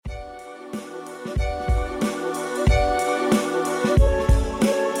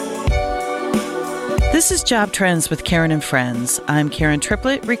This is Job Trends with Karen and Friends. I'm Karen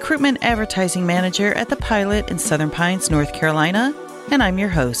Triplett, Recruitment Advertising Manager at the Pilot in Southern Pines, North Carolina, and I'm your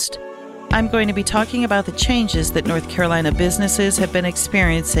host. I'm going to be talking about the changes that North Carolina businesses have been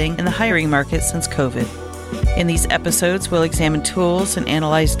experiencing in the hiring market since COVID. In these episodes, we'll examine tools and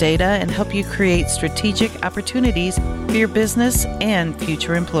analyze data and help you create strategic opportunities for your business and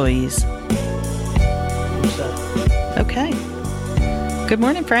future employees. Okay. Good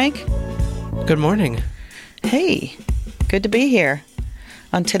morning, Frank. Good morning. Hey, good to be here.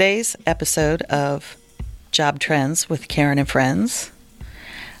 On today's episode of Job Trends with Karen and Friends,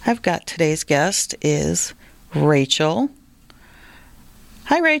 I've got today's guest is Rachel.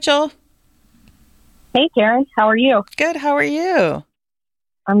 Hi, Rachel. Hey, Karen. How are you? Good. How are you?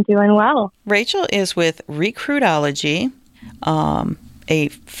 I'm doing well. Rachel is with Recruitology, a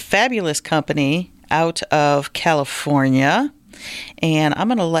fabulous company out of California. And I'm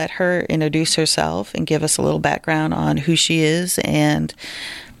going to let her introduce herself and give us a little background on who she is and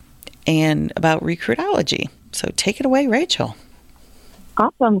about Recruitology. So take it away, Rachel.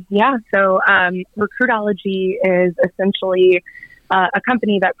 Awesome. Yeah. So Recruitology is essentially a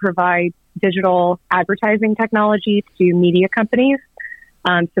company that provides digital advertising technology to media companies.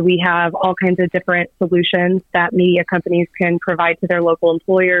 So we have all kinds of different solutions that media companies can provide to their local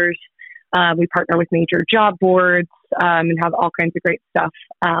employers. We partner with major job boards and have all kinds of great stuff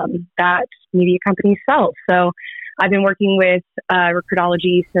that media companies sell. So I've been working with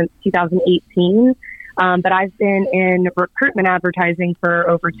Recruitology since 2018, but I've been in recruitment advertising for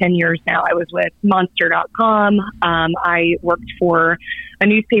over 10 years now. I was with Monster.com. I worked for a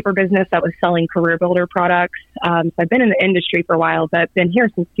newspaper business that was selling career builder products. So I've been in the industry for a while, but been here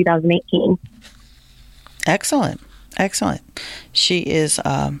since 2018. Excellent. Excellent. She is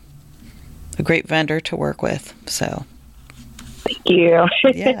a great vendor to work with. So thank you.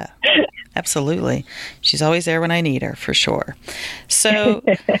 Yeah, absolutely. She's always there when I need her, for sure. So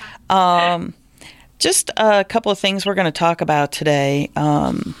just a couple of things we're going to talk about today.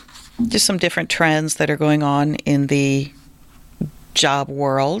 Just some different trends that are going on in the job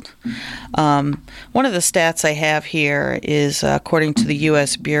world. One of the stats I have here is according to the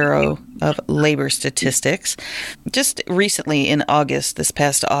U.S. Bureau of Labor Statistics. Just recently in August, this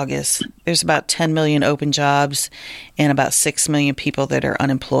past August, there's about 10 million open jobs and about 6 million people that are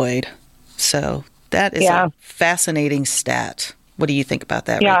unemployed. So that is a fascinating stat. What do you think about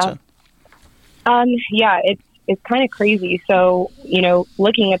that, Rachel? It's kind of crazy. So,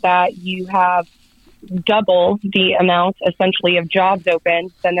 looking at that, you have double the amount essentially of jobs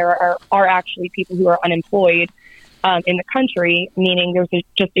open than there are actually people who are unemployed in the country, meaning there's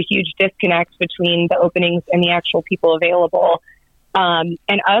just a huge disconnect between the openings and the actual people available. And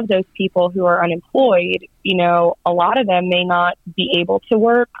of those people who are unemployed, a lot of them may not be able to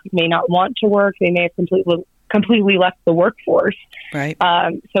work, may not want to work. They may have completely left the workforce. Right.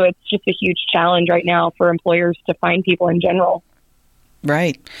 So it's just a huge challenge right now for employers to find people in general.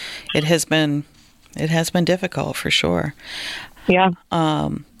 Right. It has been difficult for sure. Yeah.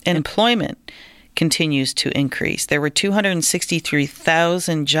 And employment continues to increase. There were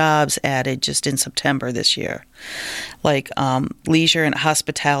 263,000 jobs added just in September this year. Like leisure and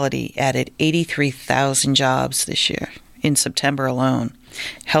hospitality added 83,000 jobs this year in September alone.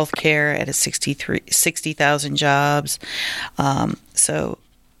 Healthcare added 60,000 jobs. So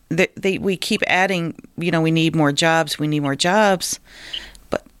we keep adding, we need more jobs,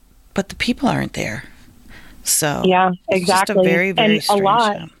 but the people aren't there. So yeah, exactly. It's just a very, very strange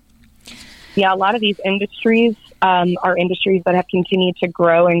time. Yeah, a lot of these industries are industries that have continued to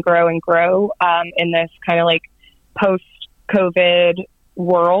grow and grow and grow in this kind of like post-COVID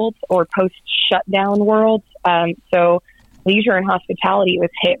world or post-shutdown world. So leisure and hospitality was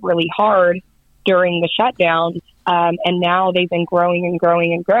hit really hard during the shutdowns, and now they've been growing and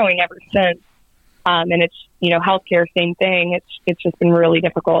growing and growing ever since. And it's, healthcare, same thing. It's just been really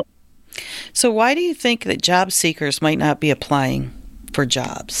difficult. So why do you think that job seekers might not be applying for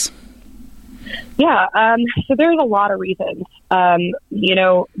jobs? Yeah, so there's a lot of reasons.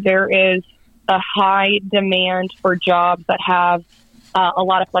 There is a high demand for jobs that have a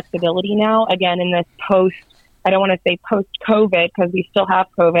lot of flexibility now. Again, in this I don't want to say post-COVID because we still have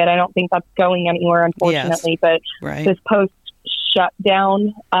COVID. I don't think that's going anywhere, unfortunately. Yes. But right. This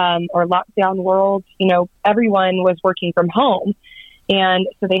post-shutdown or lockdown world, everyone was working from home. And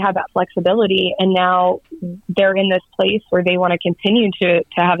so they have that flexibility, and now they're in this place where they want to continue to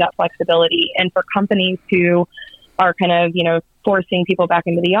have that flexibility. And for companies who are kind of, forcing people back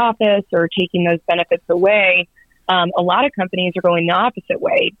into the office or taking those benefits away, a lot of companies are going the opposite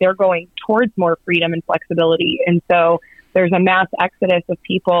way. They're going towards more freedom and flexibility. And so there's a mass exodus of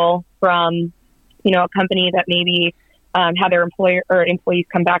people from a company that maybe have their employees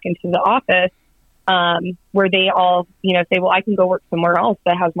come back into the office, where they all, say, well, I can go work somewhere else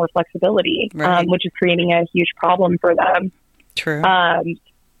that has more flexibility, Right. which is creating a huge problem for them. True.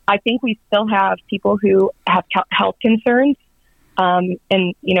 I think we still have people who have health concerns, and,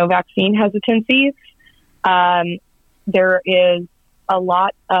 vaccine hesitancies. There is a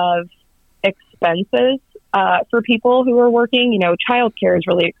lot of expenses for people who are working. Childcare is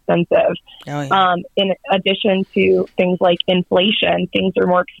really expensive. Oh, yeah. In addition to things like inflation, things are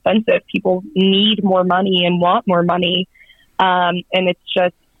more expensive. People need more money and want more money. And it's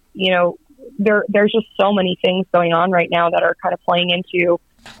just, there's just so many things going on right now that are kind of playing into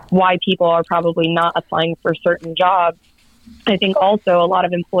why people are probably not applying for certain jobs. I think also a lot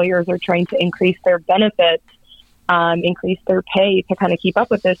of employers are trying to increase their benefits, increase their pay to kind of keep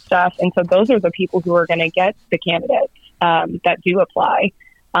up with this stuff. And so those are the people who are going to get the candidates that do apply.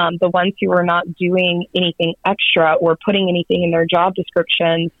 The ones who are not doing anything extra or putting anything in their job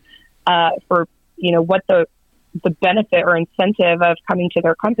descriptions for, what the benefit or incentive of coming to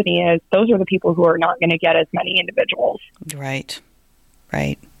their company is, those are the people who are not going to get as many individuals. Right.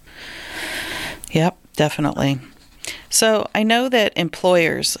 Yep, definitely. So I know that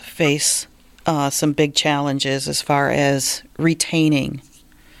employers face some big challenges as far as retaining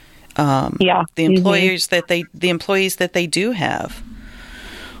the employees that they do have.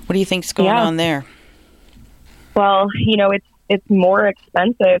 What do you think's going on there? Well, it's more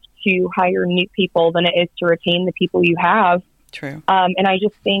expensive to hire new people than it is to retain the people you have. True. And I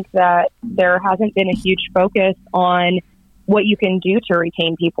just think that there hasn't been a huge focus on what you can do to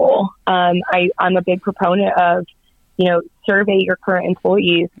retain people. I'm a big proponent of, survey your current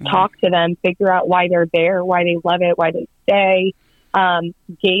employees, talk to them, figure out why they're there, why they love it, why they stay,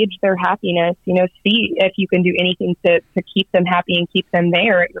 gauge their happiness, see if you can do anything to keep them happy and keep them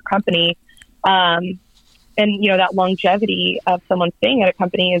there at your company. And, that longevity of someone staying at a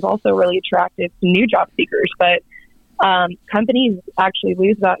company is also really attractive to new job seekers. But companies actually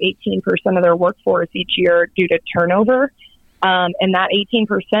lose about 18% of their workforce each year due to turnover. And that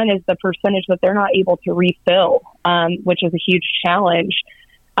 18% is the percentage that they're not able to refill, which is a huge challenge.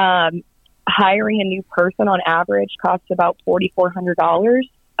 Hiring a new person on average costs about $4,400.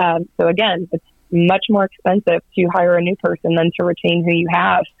 So again, it's much more expensive to hire a new person than to retain who you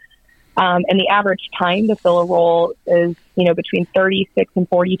have. And the average time to fill a role is, between 36 and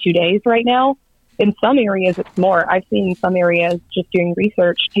 42 days right now. In some areas, it's more. I've seen in some areas, just doing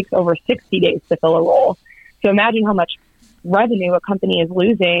research, takes over 60 days to fill a role. So imagine how much revenue a company is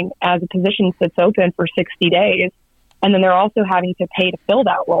losing as a position sits open for 60 days. And then they're also having to pay to fill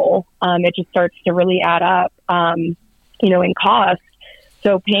that role. It just starts to really add up, in cost.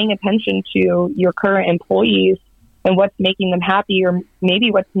 So paying attention to your current employees and what's making them happy, or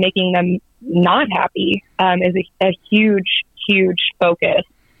maybe what's making them not happy, is a huge, huge focus,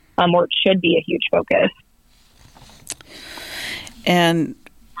 or it should be a huge focus. And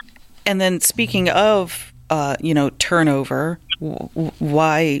then speaking of, turnover,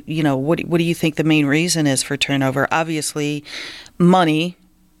 why, what do you think the main reason is for turnover? Obviously, money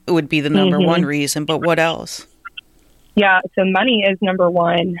would be the number one reason, but what else? Yeah, so money is number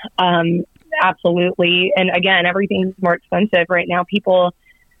one. Absolutely. And again, everything's more expensive right now. People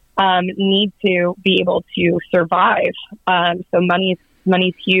need to be able to survive. So money's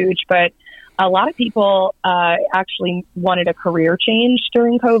huge, but a lot of people actually wanted a career change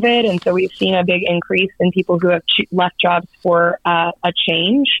during COVID. And so we've seen a big increase in people who have left jobs for a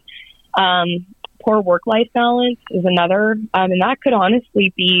change. Poor work-life balance is another. And that could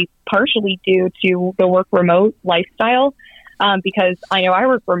honestly be partially due to the work remote lifestyle. Because I know I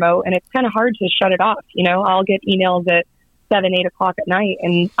work remote and it's kind of hard to shut it off. I'll get emails at 7, 8 o'clock at night,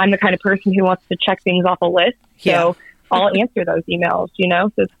 and I'm the kind of person who wants to check things off a list. So I'll answer those emails,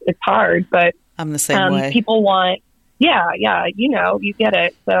 so it's hard, but I'm the same way. People want, you get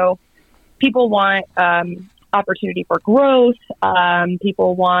it. So people want opportunity for growth.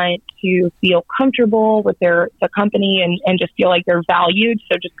 People want to feel comfortable with the company and just feel like they're valued.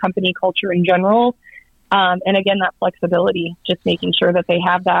 So just company culture in general. And again, that flexibility, just making sure that they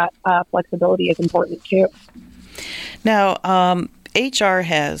have that flexibility is important too. Now, HR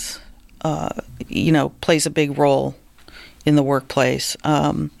has, plays a big role in the workplace.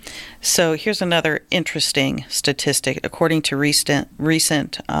 So here's another interesting statistic. According to recent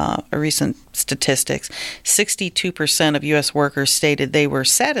statistics, 62% of U.S. workers stated they were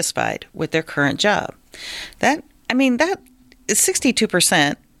satisfied with their current job. That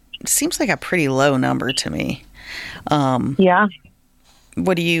 62% seems like a pretty low number to me. Yeah.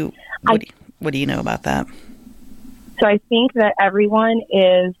 What do you know about that? So I think that everyone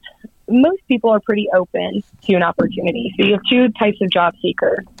is most people are pretty open to an opportunity. So you have two types of job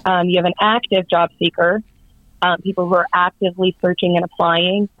seeker. You have an active job seeker, people who are actively searching and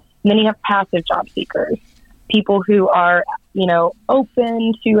applying. And then you have passive job seekers, people who are,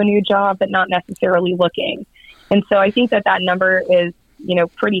 open to a new job, but not necessarily looking. And so I think that number is,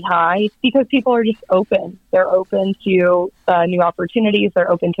 pretty high because people are just open. They're open to new opportunities.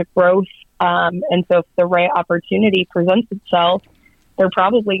 They're open to growth. And so if the right opportunity presents itself, they're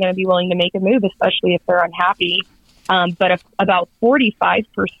probably going to be willing to make a move, especially if they're unhappy. But if about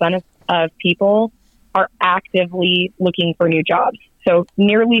 45% of people are actively looking for new jobs. So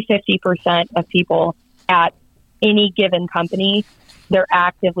nearly 50% of people at any given company, they're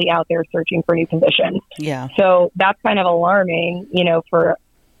actively out there searching for new positions. Yeah. So that's kind of alarming, for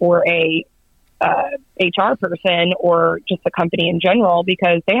a HR person or just a company in general,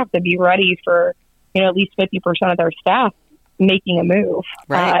 because they have to be ready for, at least 50% of their staff making a move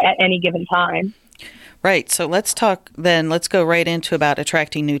at any given time. Right. So let's go right into about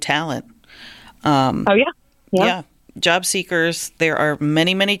attracting new talent. Yeah. Job seekers, there are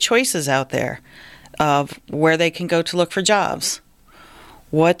many, many choices out there of where they can go to look for jobs.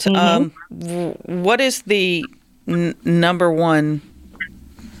 What is the number one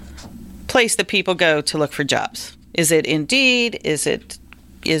place that people go to look for jobs? Is it Indeed? Is it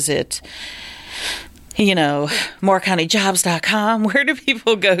morecountyjobs.com? Where do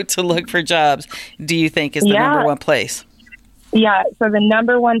people go to look for jobs, do you think is the number one place? Yeah, so the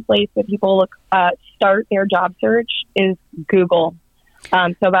number one place that people start their job search is Google.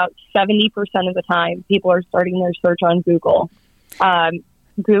 So about 70% of the time, people are starting their search on Google.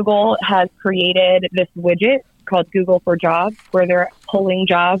 Google has created this widget called Google for Jobs, where they're pulling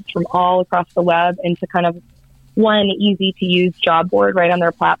jobs from all across the web into kind of one easy-to-use job board right on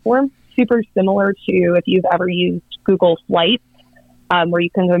their platform. Super similar to if you've ever used Google Flights, where you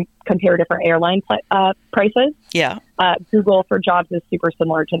can compare different airline prices. Yeah. Google for Jobs is super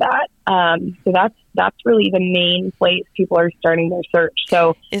similar to that. So that's really the main place people are starting their search.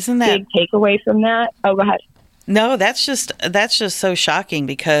 So isn't that big takeaway from that? Oh, go ahead. No, that's just so shocking,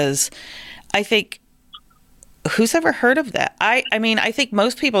 because I think who's ever heard of that? I mean, I think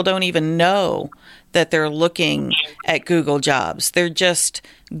most people don't even know that they're looking at Google Jobs. They're just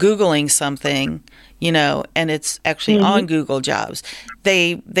Googling something, and it's actually on Google Jobs.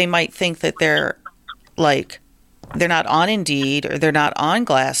 They might think that they're not on Indeed, or they're not on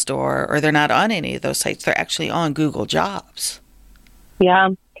Glassdoor, or they're not on any of those sites. They're actually on Google Jobs. Yeah.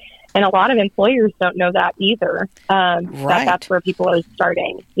 And a lot of employers don't know that either. That's where people are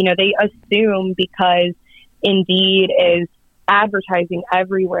starting. They assume because Indeed is advertising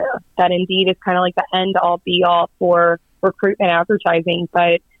everywhere, that Indeed is kind of like the end-all, be-all for recruitment advertising.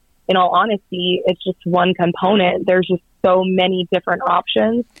 But in all honesty, it's just one component. There's just so many different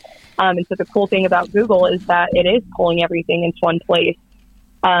options. And so the cool thing about Google is that it is pulling everything into one place.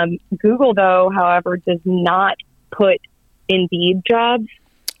 Google, though, however, does not put Indeed jobs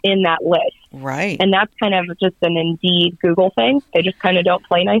in that list. Right. And that's kind of just an Indeed Google thing. They just kind of don't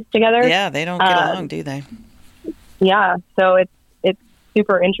play nice together. Yeah, they don't get along, do they? Yeah, so it's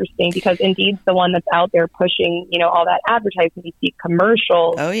super interesting because Indeed's the one that's out there pushing, all that advertising. You see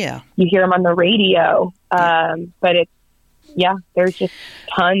commercials. Oh, yeah. You hear them on the radio. But there's just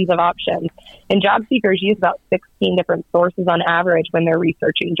tons of options. And job seekers use about 16 different sources on average when they're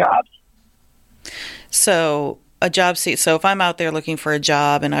researching jobs. So so if I'm out there looking for a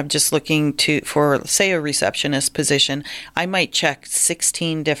job and I'm just looking for, say, a receptionist position, I might check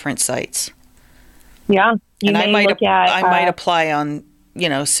 16 different sites. Yeah. I might apply on,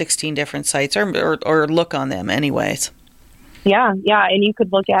 16 different sites or look on them anyways. Yeah. Yeah. And you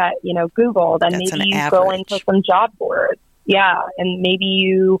could look at, Google, then That's maybe you average. Go into some job boards. Yeah. And maybe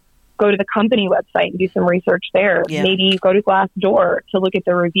you go to the company website and do some research there. Yeah. Maybe you go to Glassdoor to look at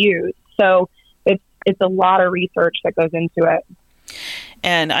the reviews. So it's a lot of research that goes into it.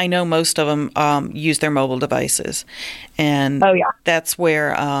 And I know most of them use their mobile devices. And that's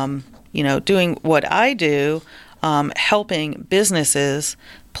where, doing what I do, helping businesses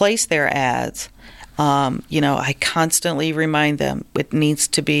place their ads, I constantly remind them it needs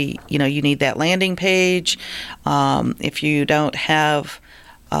to be, you need that landing page. If you don't have,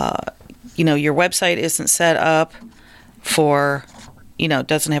 your website isn't set up for,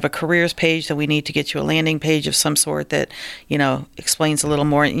 doesn't have a careers page, then we need to get you a landing page of some sort that, explains a little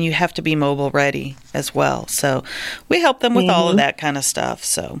more. And you have to be mobile ready as well. So we help them with all of that kind of stuff.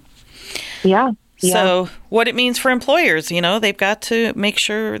 So, yeah. So what it means for employers, they've got to make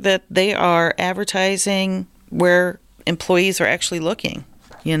sure that they are advertising where employees are actually looking,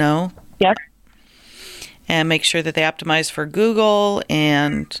 Yep. and make sure that they optimize for Google.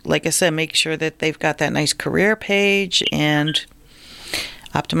 And like I said, make sure that they've got that nice career page and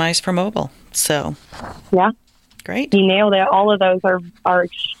optimize for mobile. So, yeah. Great. You nailed it. All of those are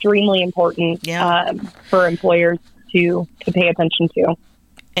extremely important for employers to pay attention to.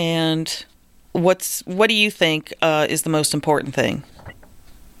 And what do you think is the most important thing?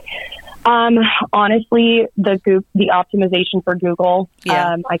 Honestly, the optimization for Google,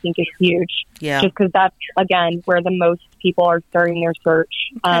 I think is huge. Yeah. Just because that's, again, where the most people are starting their search.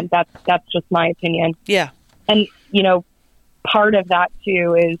 Okay. That's just my opinion. Yeah. And, part of that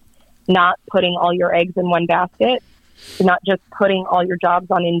too is not putting all your eggs in one basket, not just putting all your jobs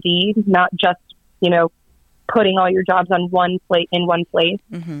on Indeed, not just, putting all your jobs on one place,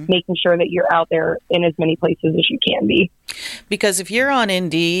 Mm-hmm. making sure that you're out there in as many places as you can be. Because if you're on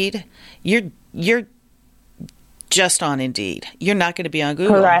Indeed, you're just on Indeed. You're not going to be on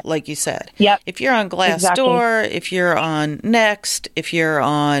Google, Correct. Like you said. Yep. If you're on Glassdoor, if you're on Next, if you're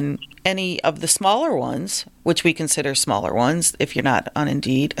on any of the smaller ones, which we consider smaller ones, if you're not on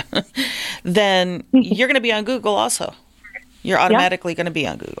Indeed, then you're going to be on Google also. You're automatically going to be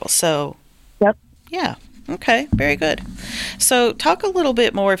on Google. So, yep. Yeah. Okay. Very good. So talk a little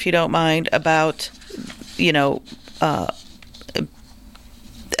bit more, if you don't mind, about,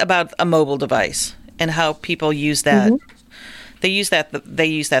 about a mobile device and how people use that. Mm-hmm. They use that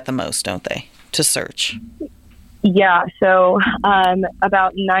the most, don't they, to search? Yeah. So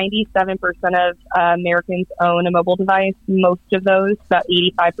about 97% of Americans own a mobile device. Most of those, about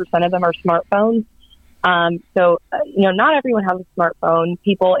 85% of them, are smartphones. Not everyone has a smartphone.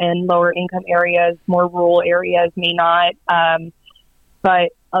 People in lower income areas, more rural areas may not,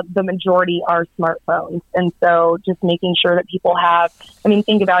 but the majority are smartphones. And so just making sure that people have,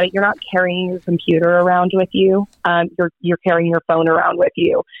 think about it. You're not carrying your computer around with you. You're carrying your phone around with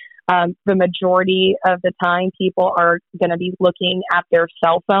you. The majority of the time people are going to be looking at their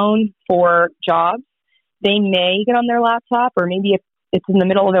cell phone for jobs. They may get on their laptop, or maybe if it's in the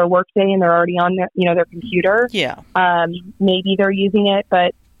middle of their workday and they're already on their computer. Yeah. Maybe they're using it,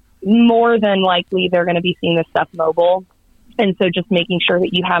 but more than likely they're going to be seeing this stuff mobile. And so just making sure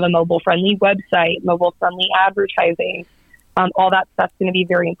that you have a mobile-friendly website, mobile-friendly advertising, all that stuff's going to be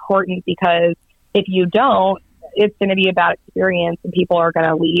very important, because if you don't, it's going to be a bad experience and people are going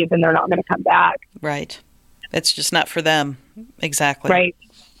to leave and they're not going to come back. Right. It's just not for them. Exactly.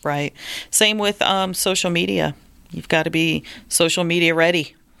 Right. Same with social media. You've got to be social media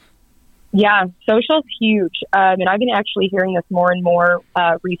ready. Yeah, social's huge. And I've been actually hearing this more and more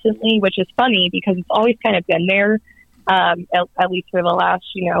recently, which is funny because it's always kind of been there, at least for the last,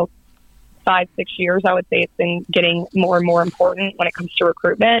 5-6 years. I would say it's been getting more and more important when it comes to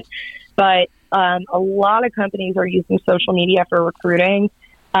recruitment. But a lot of companies are using social media for recruiting.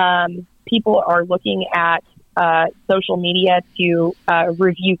 People are looking at social media to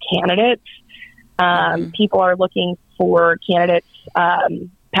review candidates. People are looking for candidates,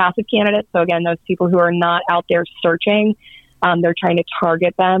 passive candidates. So again, those people who are not out there searching, they're trying to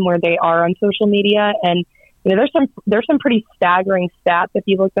target them where they are on social media. And there's some pretty staggering stats if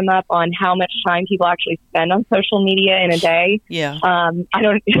you look them up on how much time people actually spend on social media in a day. Yeah. I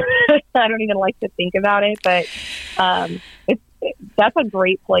don't even like to think about it, but that's a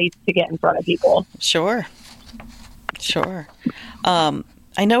great place to get in front of people. Sure.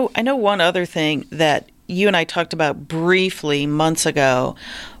 I know one other thing that you and I talked about briefly months ago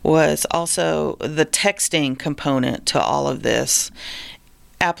was also the texting component to all of this.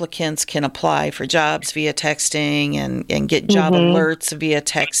 Applicants can apply for jobs via texting and get job alerts via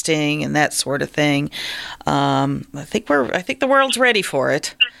texting and that sort of thing. I think the world's ready for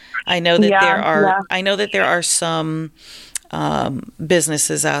it. I know that there are some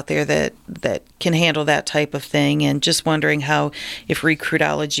businesses out there that can handle that type of thing, and just wondering if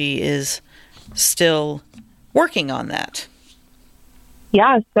Recruitology is still working on that.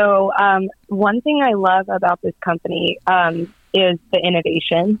 Yeah. So one thing I love about this company is the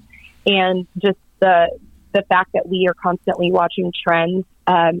innovation, and just the fact that we are constantly watching trends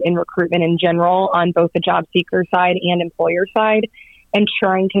in recruitment in general on both the job seeker side and employer side, and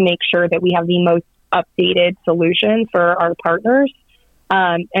trying to make sure that we have the most updated solution for our partners.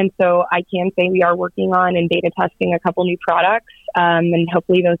 And so I can say we are working on and beta testing a couple new products, and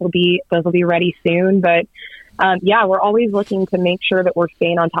hopefully those will be ready soon. But we're always looking to make sure that we're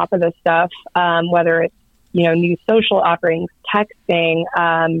staying on top of this stuff, whether it's new social offerings, texting,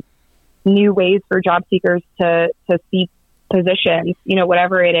 new ways for job seekers to seek positions,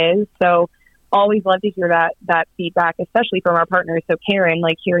 whatever it is. So always love to hear that feedback, especially from our partners. So Karen,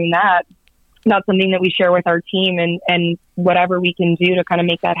 hearing that, that's something that we share with our team, and whatever we can do to kind of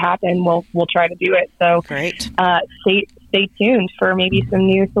make that happen, we'll try to do it. So great. Stay tuned for maybe some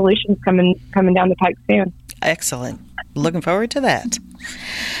new solutions coming down the pike soon. Excellent. Looking forward to that.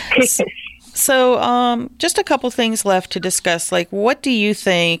 So just a couple things left to discuss. Like, what do you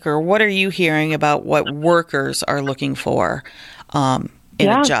think, or what are you hearing about what workers are looking for in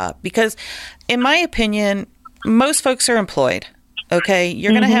a job? Because in my opinion, most folks are employed. Okay,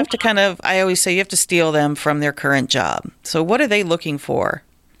 you're going to have to I always say you have to steal them from their current job. So what are they looking for?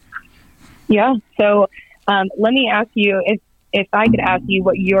 Yeah. So let me ask you, if I could ask you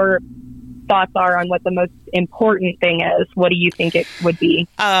what your thoughts are on what the most important thing is, what do you think it would be?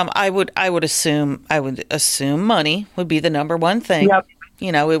 I would assume money would be the number one thing. Yep.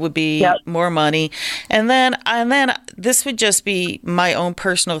 It would be more money. And then this would just be my own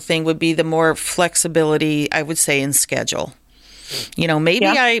personal thing, would be the more flexibility, I would say, in schedule. Maybe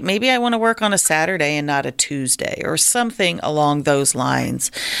I want to work on a Saturday and not a Tuesday, or something along those lines.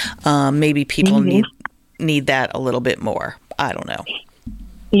 Maybe people need that a little bit more. I don't know.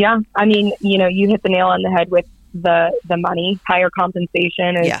 Yeah. I mean, you hit the nail on the head with the money. Higher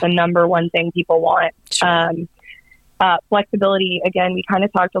compensation is the number one thing people want. Sure. Flexibility, again, we kind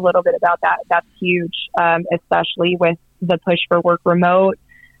of talked a little bit about that. That's huge, especially with the push for work remote.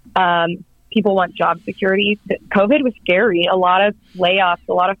 People want job security. COVID was scary. A lot of layoffs,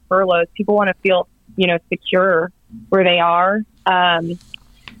 a lot of furloughs. People want to feel, secure where they are. A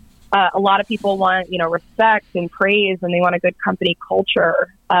lot of people want, respect and praise, and they want a good company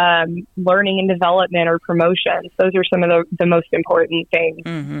culture, learning and development, or promotions. Those are some of the most important things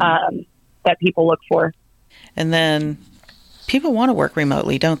that people look for. And then people want to work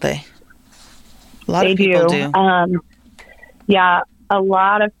remotely, don't they? A lot of people do. Yeah. A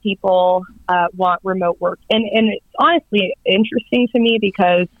lot of people want remote work, and it's honestly interesting to me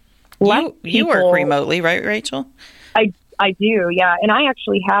because you work remotely, right, Rachel? I do, yeah, and I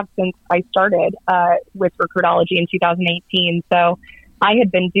actually have since I started with Recruitology in 2018. So I had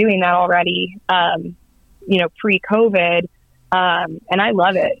been doing that already, pre-COVID, and I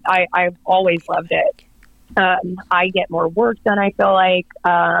love it. I've always loved it. I get more work done. I feel like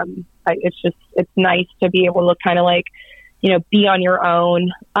it's nice to be able to kind of be on your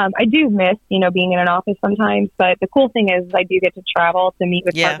own. I do miss, being in an office sometimes, but the cool thing is I do get to travel to meet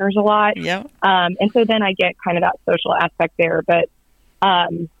with partners a lot. Yeah. And so then I get kind of that social aspect there, but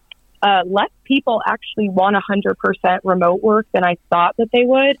less people actually want 100% remote work than I thought that they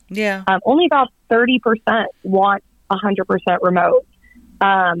would. Yeah. Only about 30% want 100% remote.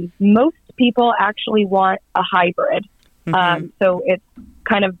 Most people actually want a hybrid. So it's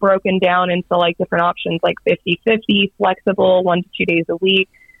kind of broken down into different options, like 50-50, flexible, 1 to 2 days a week.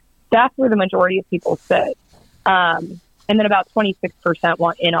 That's where the majority of people sit. And then about 26%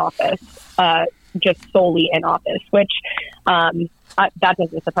 want in office, just solely in office, which that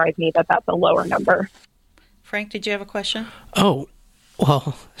doesn't surprise me that that's a lower number. Frank, did you have a question? Oh,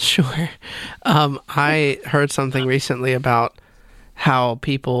 well, sure. I heard something recently about how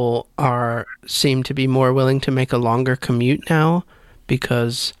people seem to be more willing to make a longer commute now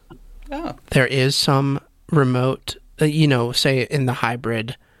because there is some remote, say in the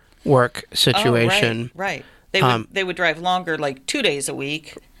hybrid work situation. Oh, right. They would drive longer, 2 days a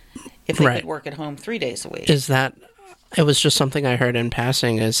week, if they could work at home 3 days a week. It was just something I heard in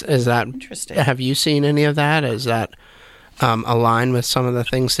passing. Is that interesting? Have you seen any of that? Is that align with some of the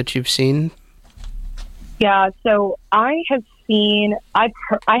things that you've seen? Yeah, so I have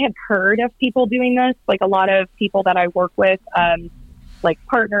heard of people doing this. A lot of people that I work with,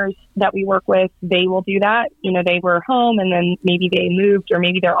 partners that we work with, they will do that. They were home and then maybe they moved, or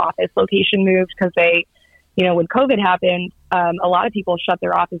maybe their office location moved because they, when COVID happened, a lot of people shut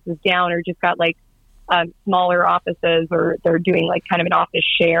their offices down or just got smaller offices, or they're doing kind of an office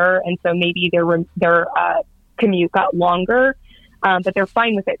share. And so maybe their commute got longer. But they're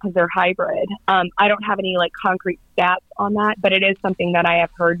fine with it because they're hybrid. I don't have any concrete stats on that, but it is something that I have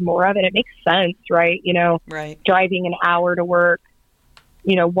heard more of, and it makes sense, right? Driving an hour to work,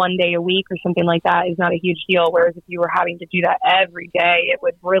 1 day a week or something like that is not a huge deal. Whereas if you were having to do that every day, it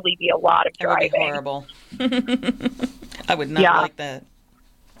would really be a lot of driving. It would be horrible. I would not like that.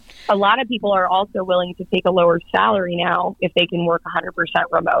 A lot of people are also willing to take a lower salary now if they can work 100%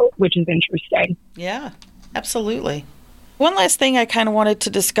 remote, which is interesting. Yeah, absolutely. One last thing I kind of wanted to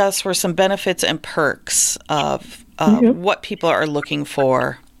discuss were some benefits and perks of what people are looking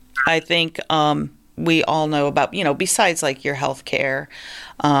for. I think we all know about, besides your health care,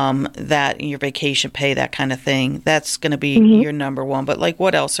 that your vacation pay, that kind of thing. That's going to be your number one. But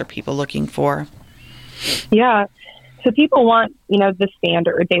what else are people looking for? Yeah. So people want, the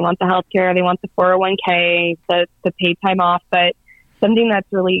standard. They want the healthcare, they want the 401k, the paid time off. But something that's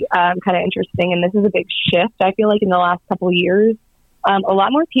really kind of interesting, and this is a big shift, I feel like, in the last couple of years, a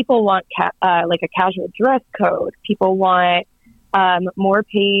lot more people want like a casual dress code. People want more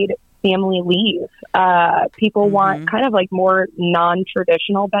paid family leave. People want kind of like more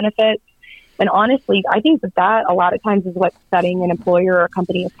non-traditional benefits. And honestly, I think that a lot of times is what's setting an employer or a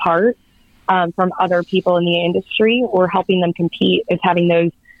company apart from other people in the industry, or helping them compete, is having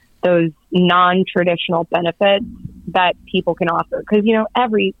those non-traditional benefits that people can offer. Because,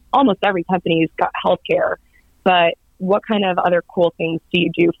 almost every company's got healthcare, but what kind of other cool things do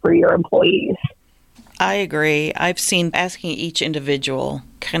you do for your employees? I agree. I've seen asking each individual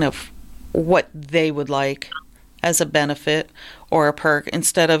kind of what they would like as a benefit or a perk,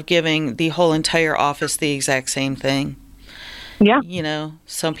 instead of giving the whole entire office the exact same thing. Yeah.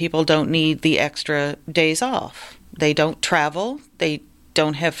 Some people don't need the extra days off. They don't travel. They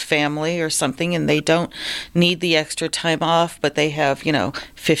don't have family or something, and they don't need the extra time off, but they have,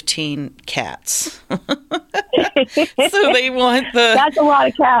 15 cats. So they want That's a lot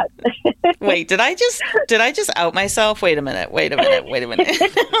of cats. Wait, did I just out myself? Wait a minute.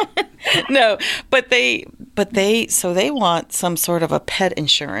 No, but they want some sort of a pet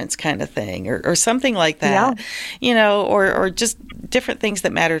insurance kind of thing, or something like that. Yeah. Or just different things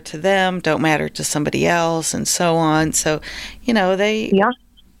that matter to them don't matter to somebody else, and so on. So,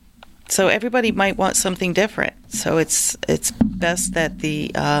 so everybody might want something different. So it's best that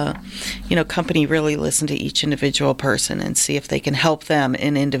the company really listen to each individual person and see if they can help them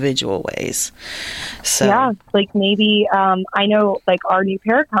in individual ways. So yeah, like maybe I know, like our new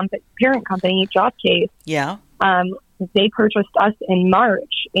parent company, JobCase. Yeah. They purchased us in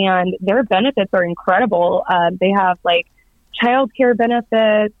March, and their benefits are incredible. They have like childcare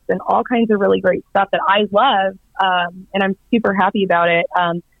benefits and all kinds of really great stuff that I love, and I'm super happy about it.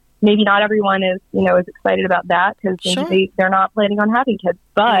 Maybe not everyone is, is excited about that, because they're not planning on having kids.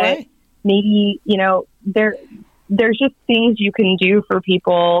 But maybe, there's just things you can do for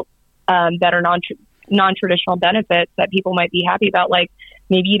people that are non-traditional benefits that people might be happy about. Like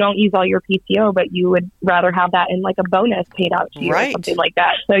maybe you don't use all your PTO, but you would rather have that in like a bonus paid out to you or something like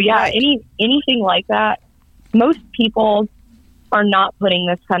that. So anything like that. Most people are not putting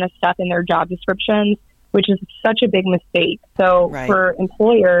this kind of stuff in their job descriptions, which is such a big mistake. So for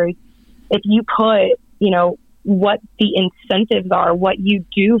employers, if you put, what the incentives are, what you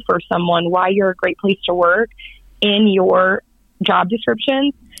do for someone, why you're a great place to work in your job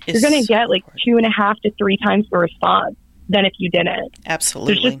description, you're going to get like 2.5 to 3 times the response than if you didn't.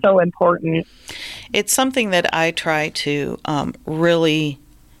 Absolutely. It's just so important. It's something that I try to really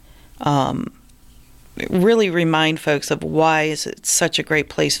remind folks of why is it such a great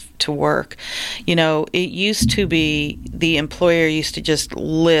place to work. It used to be the employer used to just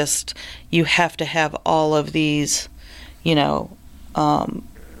list, you have to have all of these, you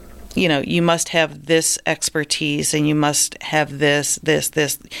must have this expertise and you must have this, and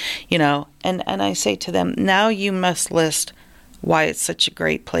I say to them, now you must list why it's such a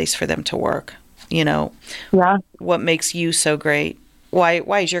great place for them to work. What makes you so great?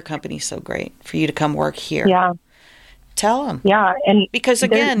 Why is your company so great for you to come work here? Yeah. Tell them. Yeah. And because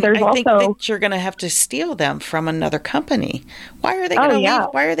again, there's I think that you're going to have to steal them from another company. Why are they going to leave?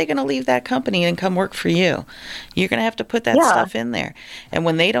 Why are they going to leave that company and come work for you? You're going to have to put that stuff in there. And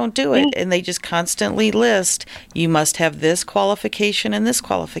when they don't do it and they just constantly list, you must have this qualification and this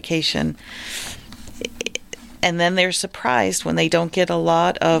qualification. And then they're surprised when they don't get a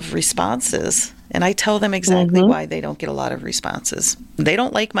lot of responses. And I tell them exactly why they don't get a lot of responses. They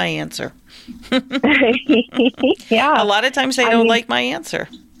don't like my answer. Yeah. A lot of times they don't like my answer.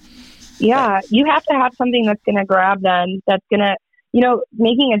 Yeah. But you have to have something that's going to grab them, that's going to,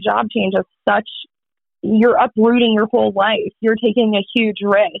 making a job change is you're uprooting your whole life. You're taking a huge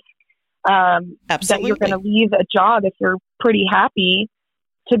risk that you're going to leave a job if you're pretty happy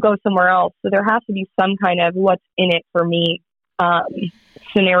to go somewhere else. So there has to be some kind of what's in it for me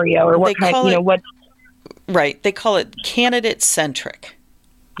scenario, or what kind, what's right. They call it candidate centric.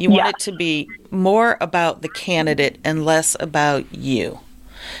 You want it to be more about the candidate and less about you.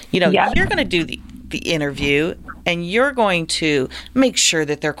 You're going to do the interview and you're going to make sure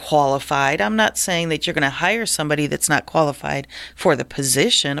that they're qualified. I'm not saying that you're going to hire somebody that's not qualified for the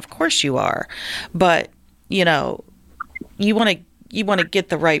position. Of course you are. But, you want to get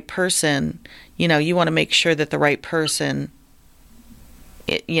the right person. You want to make sure that the right person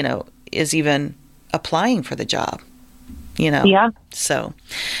is even applying for the job. Yeah. So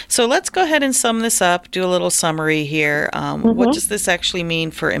let's go ahead and sum this up, do a little summary here. What does this actually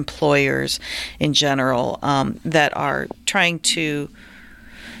mean for employers in general that are trying to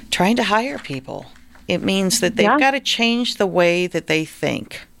hire people? It means that they've got to change the way that they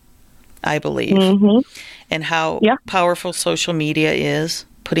think, I believe, and how powerful social media is,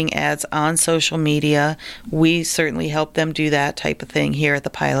 putting ads on social media. We certainly help them do that type of thing here at the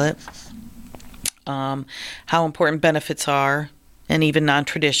Pilot. How important benefits are, and even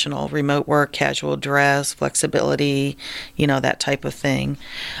non-traditional, remote work, casual dress, flexibility, that type of thing.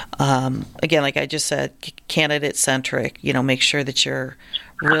 Again, like I just said, candidate-centric, make sure that you're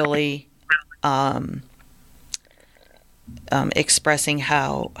really expressing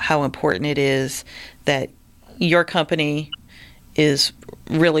how important it is that your company is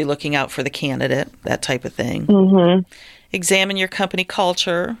really looking out for the candidate, that type of thing. Examine your company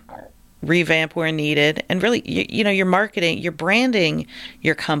culture, revamp where needed, and really, you're marketing, you're branding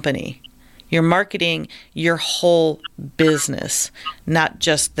your company. You're marketing your whole business, not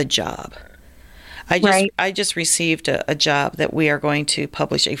just the job. I just received a job that we are going to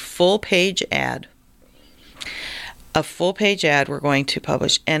publish a full-page ad. A full-page ad we're going to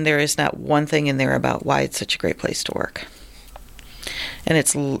publish, and there is not one thing in there about why it's such a great place to work. And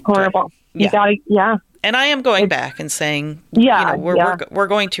it's horrible. Yeah. And I am going back and saying, we're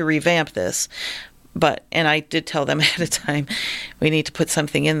going to revamp this. And I did tell them ahead of time, we need to put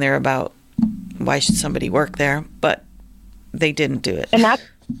something in there about why should somebody work there, but they didn't do it. And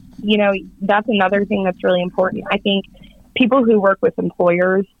that's another thing that's really important. I think people who work with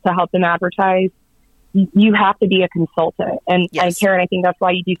employers to help them advertise, you have to be a consultant. And Karen, I think that's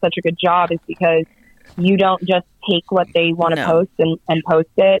why you do such a good job, is because you don't just take what they want to post and post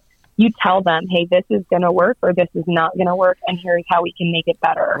it. You tell them, hey, this is going to work or this is not going to work, and here's how we can make it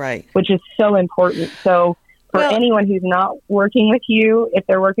better, which is so important. So for anyone who's not working with you, if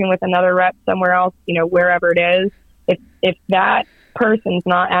they're working with another rep somewhere else, wherever it is, if that person's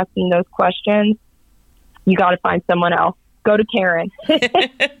not asking those questions, you got to find someone else. Go to Karen.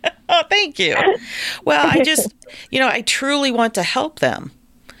 Oh, thank you. Well, I just, I truly want to help them,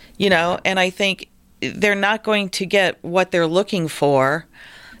 and I think they're not going to get what they're looking for,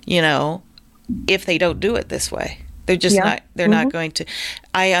 if they don't do it this way. They're just not going to.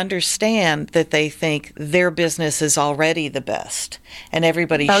 I understand that they think their business is already the best and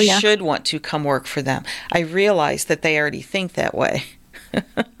everybody should want to come work for them. I realize that they already think that way.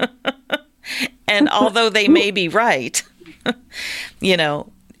 And although they may be right,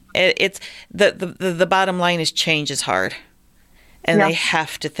 it's the bottom line is change is hard. And they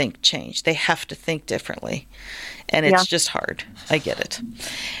have to think change. They have to think differently. And it's just hard. I get it.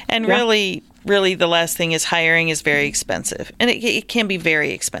 And really, the last thing is hiring is very expensive. And it can be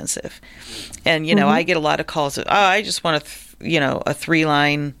very expensive. And, I get a lot of calls of, I just want a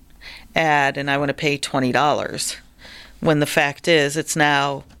 3-line ad and I want to pay $20. When the fact is, it's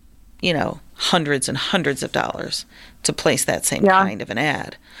now, hundreds and hundreds of dollars to place that same kind of an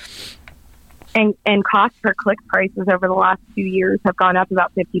ad. And cost per click prices over the last 2 years have gone up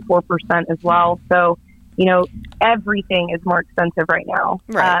about 54% as well. So, everything is more expensive right now,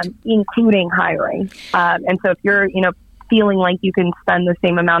 including hiring. And so if you're, feeling like you can spend the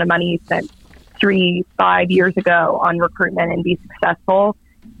same amount of money you spent 3-5 years ago on recruitment and be successful,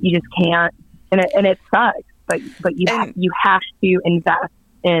 you just can't. And it sucks, but you have to invest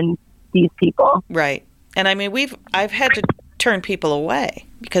in these people. Right. And I mean, I've had to turn people away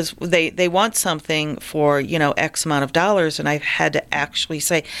because they want something for, X amount of dollars. And I've had to actually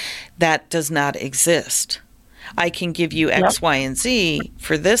say that does not exist. I can give you X, Y, and Z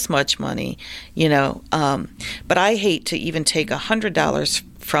for this much money, but I hate to even take $100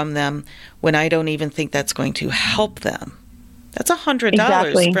 from them when I don't even think that's going to help them. That's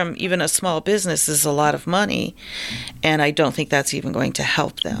 $100 from even a small business is a lot of money. And I don't think that's even going to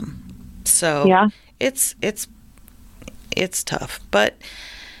help them. So it's tough, but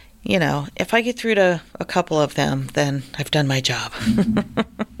if I get through to a couple of them, then I've done my job.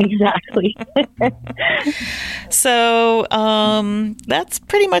 Exactly. So that's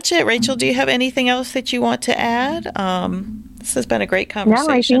pretty much it. Rachel, do you have anything else that you want to add? This has been a great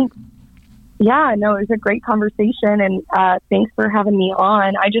conversation. It was a great conversation, and thanks for having me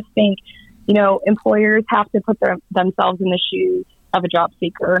on. I just think, employers have to put themselves in the shoes of a job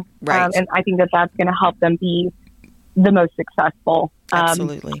seeker. Right. And I think that's going to help them be the most successful.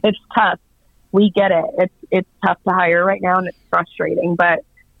 Absolutely. It's tough. We get it. It's tough to hire right now, and it's frustrating, but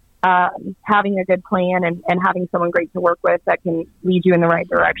having a good plan and having someone great to work with that can lead you in the right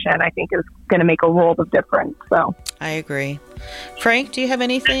direction, I think is going to make a world of difference. So I agree. Frank, do you have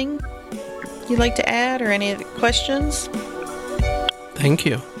anything you'd like to add or any questions? Thank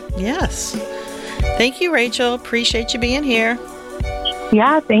you. Yes. Thank you, Rachel. Appreciate you being here.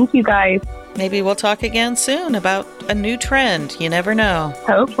 Yeah, thank you guys. Maybe we'll talk again soon about a new trend. You never know.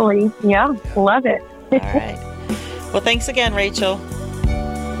 Hopefully. Yeah, love it. All right. Well, thanks again, Rachel.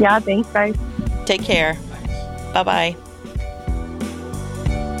 Yeah, thanks, guys. Take care. Bye-bye.